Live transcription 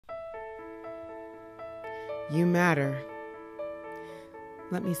You matter.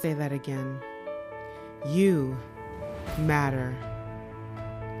 Let me say that again. You matter.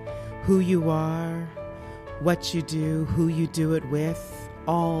 Who you are, what you do, who you do it with,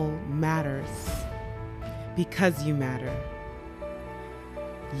 all matters. Because you matter.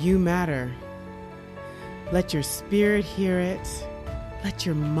 You matter. Let your spirit hear it. Let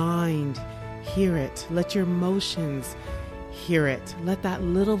your mind hear it. Let your emotions hear it. Let that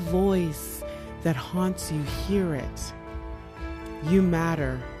little voice that haunts you hear it. You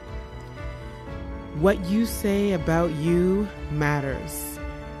matter. What you say about you matters.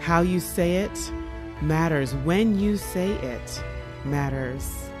 How you say it matters. When you say it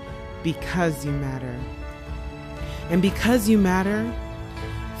matters. Because you matter. And because you matter,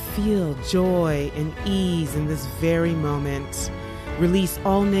 feel joy and ease in this very moment. Release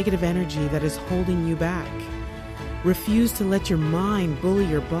all negative energy that is holding you back. Refuse to let your mind bully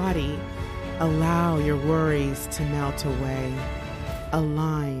your body. Allow your worries to melt away.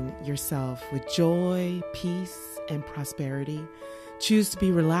 Align yourself with joy, peace, and prosperity. Choose to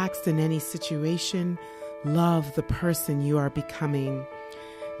be relaxed in any situation. Love the person you are becoming.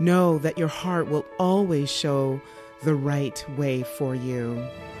 Know that your heart will always show the right way for you.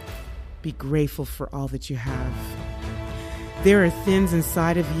 Be grateful for all that you have. There are things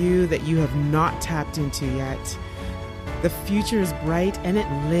inside of you that you have not tapped into yet. The future is bright and it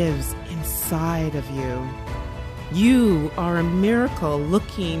lives inside of you. You are a miracle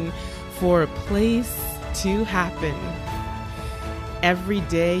looking for a place to happen. Every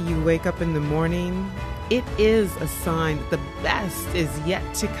day you wake up in the morning, it is a sign that the best is yet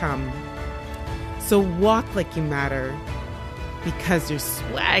to come. So walk like you matter, because your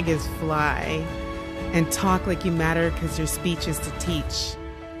swag is fly, and talk like you matter because your speech is to teach,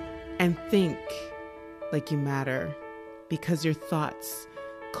 and think like you matter because your thoughts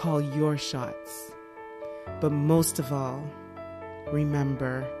call your shots. But most of all,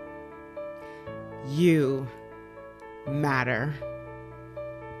 remember, you matter.